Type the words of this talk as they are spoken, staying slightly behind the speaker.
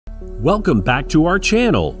Welcome back to our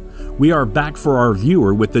channel. We are back for our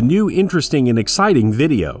viewer with a new interesting and exciting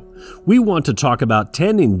video. We want to talk about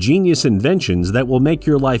 10 ingenious inventions that will make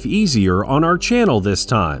your life easier on our channel this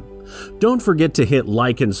time. Don't forget to hit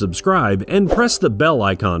like and subscribe and press the bell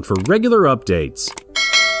icon for regular updates.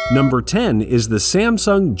 Number 10 is the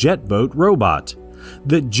Samsung Jetboat robot.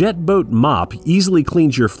 The Jetboat mop easily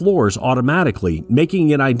cleans your floors automatically, making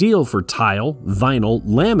it ideal for tile, vinyl,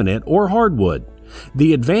 laminate, or hardwood.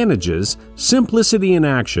 The advantages: simplicity in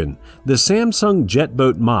action. The Samsung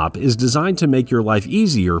Jetboat mop is designed to make your life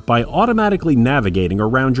easier by automatically navigating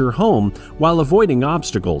around your home while avoiding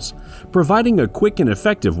obstacles, providing a quick and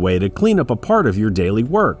effective way to clean up a part of your daily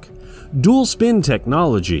work. Dual spin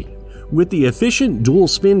technology. With the efficient dual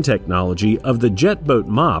spin technology of the Jetboat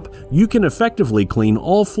mop, you can effectively clean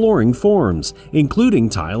all flooring forms, including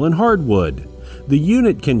tile and hardwood. The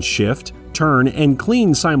unit can shift, turn, and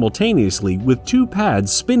clean simultaneously with two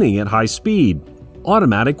pads spinning at high speed.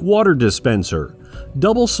 Automatic water dispenser.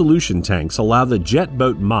 Double solution tanks allow the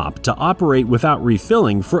Jetboat mop to operate without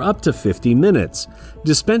refilling for up to 50 minutes,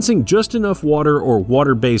 dispensing just enough water or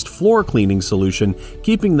water-based floor cleaning solution,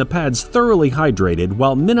 keeping the pads thoroughly hydrated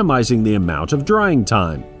while minimizing the amount of drying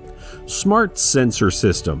time. Smart sensor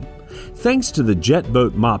system. Thanks to the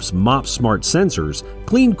Jetboat mop's Mop Smart sensors,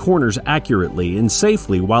 clean corners accurately and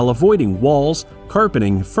safely while avoiding walls,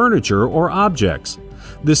 carpeting, furniture, or objects.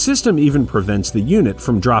 The system even prevents the unit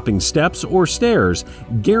from dropping steps or stairs,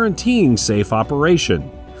 guaranteeing safe operation.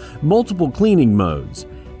 Multiple cleaning modes.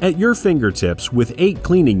 At your fingertips with 8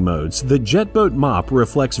 cleaning modes, the Jetboat mop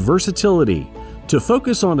reflects versatility. To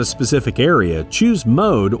focus on a specific area, choose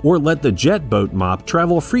mode or let the Jetboat mop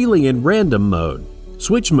travel freely in random mode.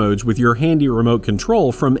 Switch modes with your handy remote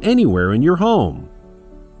control from anywhere in your home.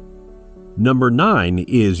 Number 9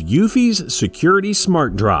 is Eufy's Security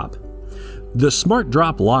Smart Drop. The Smart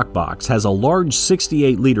Drop lockbox has a large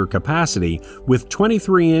 68-liter capacity with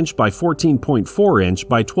 23-inch by 14.4-inch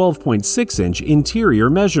by 12.6-inch interior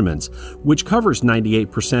measurements, which covers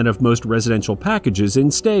 98% of most residential packages in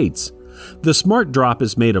states. The Smart Drop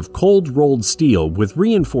is made of cold-rolled steel with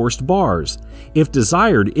reinforced bars. If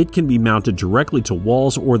desired, it can be mounted directly to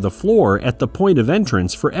walls or the floor at the point of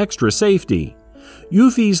entrance for extra safety.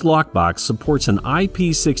 Eufy's lockbox supports an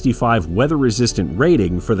IP65 weather-resistant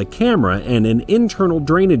rating for the camera and an internal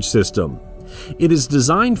drainage system. It is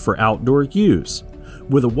designed for outdoor use.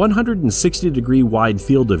 With a 160-degree wide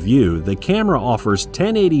field of view, the camera offers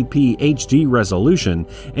 1080p HD resolution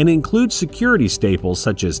and includes security staples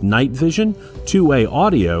such as night vision, two-way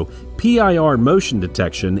audio, PIR motion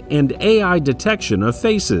detection, and AI detection of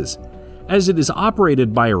faces. As it is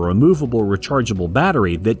operated by a removable rechargeable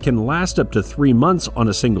battery that can last up to 3 months on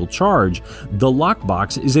a single charge, the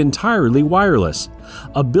lockbox is entirely wireless.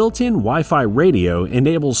 A built-in Wi-Fi radio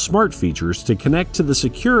enables smart features to connect to the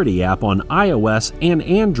security app on iOS and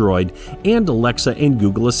Android and Alexa and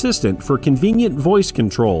Google Assistant for convenient voice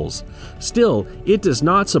controls. Still, it does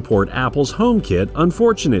not support Apple's HomeKit,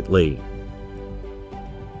 unfortunately.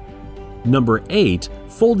 Number 8.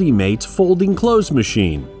 Foldimate Folding Clothes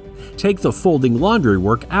Machine. Take the folding laundry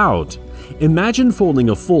work out. Imagine folding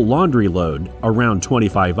a full laundry load, around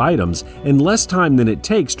 25 items, in less time than it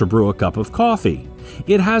takes to brew a cup of coffee.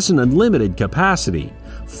 It has an unlimited capacity.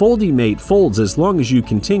 Foldimate folds as long as you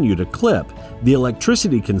continue to clip. The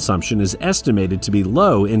electricity consumption is estimated to be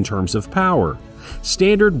low in terms of power.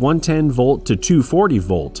 Standard 110 volt to 240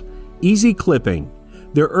 volt. Easy clipping.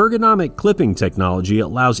 Their ergonomic clipping technology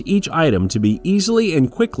allows each item to be easily and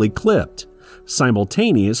quickly clipped.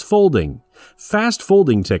 Simultaneous folding. Fast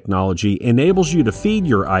folding technology enables you to feed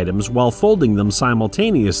your items while folding them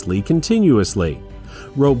simultaneously continuously.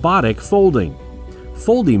 Robotic folding.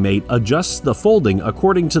 Foldimate adjusts the folding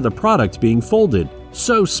according to the product being folded.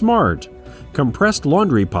 So smart. Compressed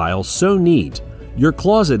laundry pile so neat. Your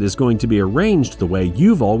closet is going to be arranged the way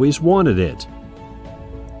you've always wanted it.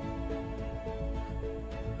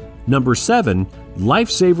 Number 7.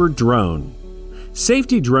 Lifesaver Drone.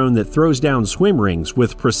 Safety drone that throws down swim rings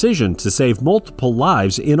with precision to save multiple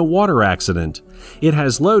lives in a water accident. It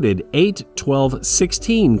has loaded 8, 12,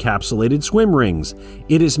 16 capsulated swim rings.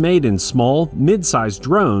 It is made in small, mid-sized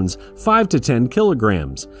drones, 5 to 10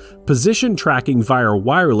 kilograms. Position tracking via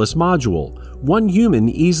wireless module. One human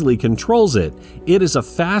easily controls it. It is a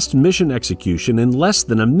fast mission execution in less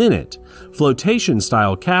than a minute.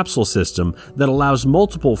 Flotation-style capsule system that allows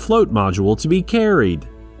multiple float module to be carried.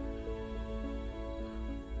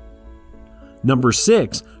 Number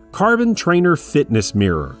 6. Carbon Trainer Fitness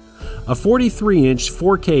Mirror. A 43-inch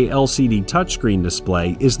 4K LCD touchscreen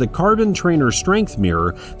display is the Carbon Trainer Strength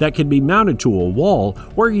Mirror that can be mounted to a wall,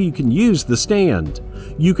 or you can use the stand.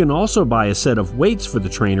 You can also buy a set of weights for the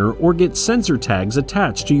trainer or get sensor tags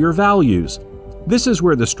attached to your values. This is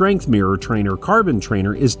where the Strength Mirror Trainer Carbon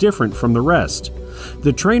Trainer is different from the rest.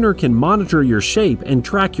 The trainer can monitor your shape and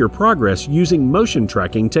track your progress using motion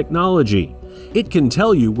tracking technology. It can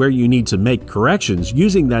tell you where you need to make corrections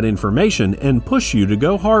using that information and push you to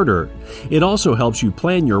go harder. It also helps you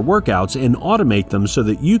plan your workouts and automate them so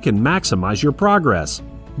that you can maximize your progress.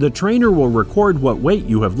 The trainer will record what weight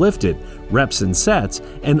you have lifted, reps and sets,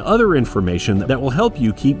 and other information that will help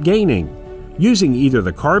you keep gaining, using either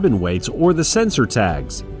the carbon weights or the sensor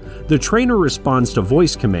tags. The trainer responds to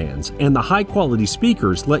voice commands, and the high-quality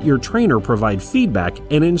speakers let your trainer provide feedback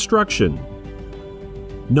and instruction.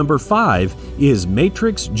 Number 5 is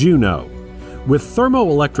Matrix Juno. With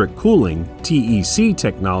thermoelectric cooling (TEC)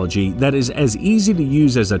 technology that is as easy to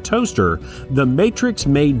use as a toaster, the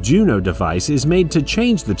Matrix-made Juno device is made to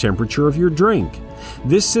change the temperature of your drink.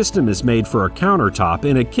 This system is made for a countertop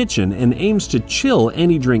in a kitchen and aims to chill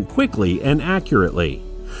any drink quickly and accurately.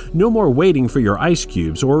 No more waiting for your ice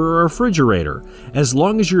cubes or a refrigerator, as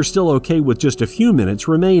long as you're still okay with just a few minutes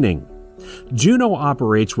remaining. Juno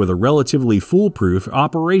operates with a relatively foolproof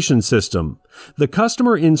operation system. The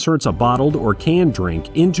customer inserts a bottled or canned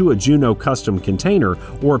drink into a Juno custom container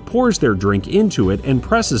or pours their drink into it and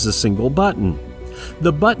presses a single button.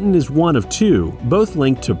 The button is one of two, both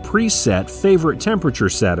linked to preset favorite temperature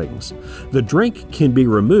settings. The drink can be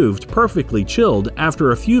removed perfectly chilled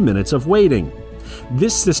after a few minutes of waiting.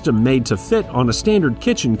 This system, made to fit on a standard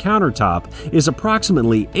kitchen countertop, is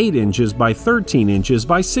approximately 8 inches by 13 inches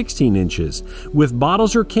by 16 inches, with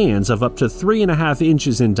bottles or cans of up to 3.5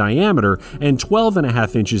 inches in diameter and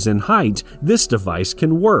 12.5 inches in height. This device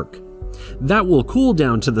can work. That will cool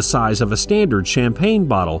down to the size of a standard champagne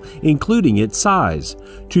bottle, including its size.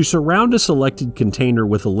 To surround a selected container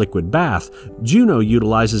with a liquid bath, Juno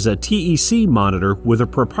utilizes a TEC monitor with a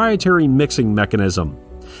proprietary mixing mechanism.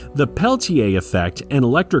 The Peltier effect, an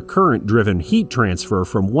electric current-driven heat transfer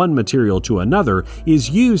from one material to another, is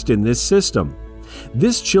used in this system.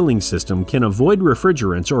 This chilling system can avoid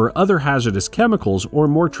refrigerants or other hazardous chemicals or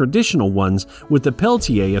more traditional ones with the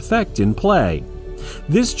Peltier effect in play.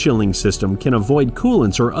 This chilling system can avoid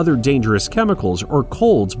coolants or other dangerous chemicals or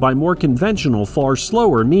colds by more conventional, far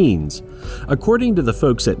slower means. According to the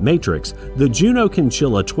folks at Matrix, the Juno can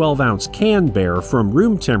chill a 12-ounce can bear from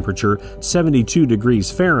room temperature 72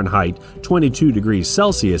 degrees Fahrenheit, 22 degrees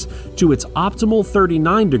Celsius, to its optimal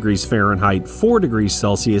 39 degrees Fahrenheit, 4 degrees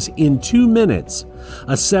Celsius in 2 minutes.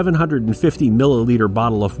 A 750 milliliter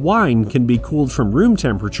bottle of wine can be cooled from room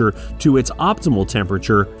temperature to its optimal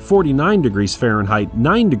temperature, 49 degrees Fahrenheit,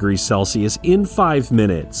 9 degrees Celsius, in 5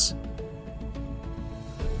 minutes.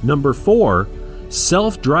 Number 4.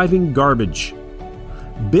 Self-driving garbage.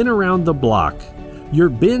 Bin around the block. Your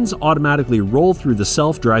bins automatically roll through the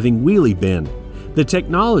self-driving wheelie bin. The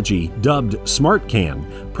technology, dubbed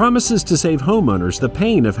SmartCan, promises to save homeowners the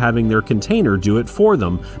pain of having their container do it for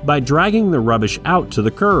them by dragging the rubbish out to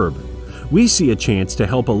the curb. We see a chance to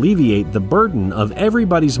help alleviate the burden of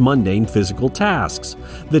everybody's mundane physical tasks.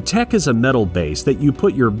 The tech is a metal base that you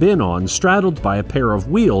put your bin on, straddled by a pair of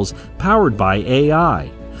wheels powered by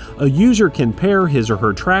AI. A user can pair his or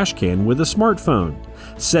her trash can with a smartphone,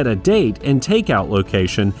 set a date and takeout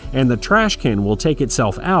location, and the trash can will take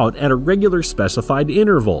itself out at a regular specified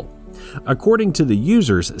interval. According to the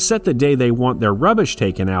users, set the day they want their rubbish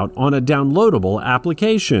taken out on a downloadable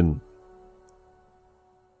application.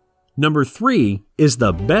 Number 3 is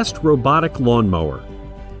the best robotic lawnmower.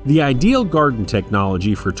 The ideal garden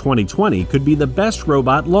technology for 2020 could be the best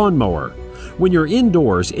robot lawnmower. When you're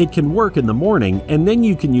indoors, it can work in the morning, and then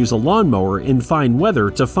you can use a lawnmower in fine weather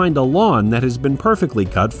to find a lawn that has been perfectly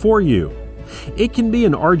cut for you. It can be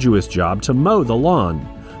an arduous job to mow the lawn.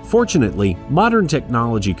 Fortunately, modern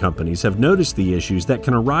technology companies have noticed the issues that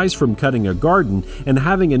can arise from cutting a garden and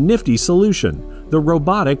having a nifty solution: the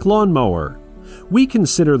robotic lawnmower. We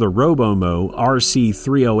consider the RoboMow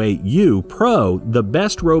RC308U Pro the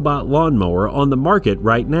best robot lawnmower on the market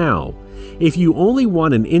right now. If you only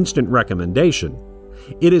want an instant recommendation,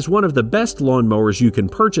 it is one of the best lawnmowers you can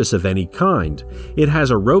purchase of any kind. It has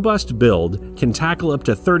a robust build, can tackle up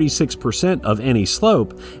to 36% of any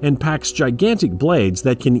slope, and packs gigantic blades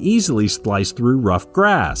that can easily slice through rough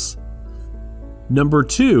grass. Number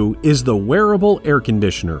 2 is the wearable air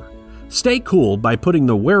conditioner. Stay cool by putting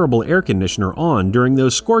the wearable air conditioner on during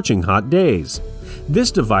those scorching hot days.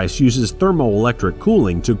 This device uses thermoelectric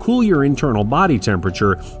cooling to cool your internal body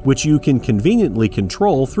temperature, which you can conveniently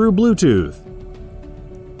control through Bluetooth.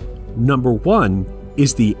 Number 1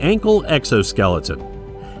 is the ankle exoskeleton.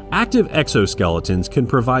 Active exoskeletons can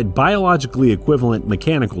provide biologically equivalent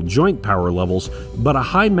mechanical joint power levels, but a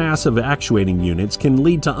high mass of actuating units can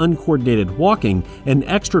lead to uncoordinated walking and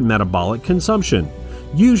extra metabolic consumption.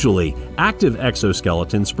 Usually, active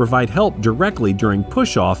exoskeletons provide help directly during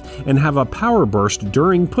push-off and have a power burst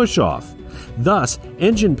during push-off. Thus,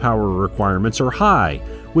 engine power requirements are high,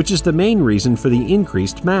 which is the main reason for the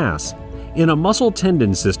increased mass. In a muscle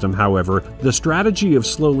tendon system, however, the strategy of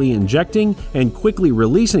slowly injecting and quickly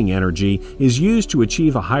releasing energy is used to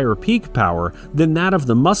achieve a higher peak power than that of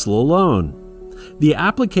the muscle alone. The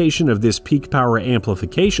application of this peak power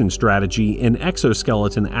amplification strategy in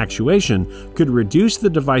exoskeleton actuation could reduce the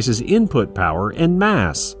device's input power and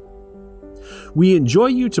mass. We enjoy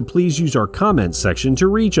you to please use our comments section to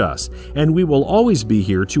reach us, and we will always be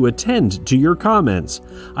here to attend to your comments.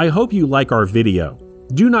 I hope you like our video.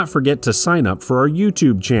 Do not forget to sign up for our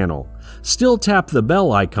YouTube channel. Still tap the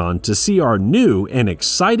bell icon to see our new and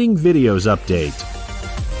exciting videos update.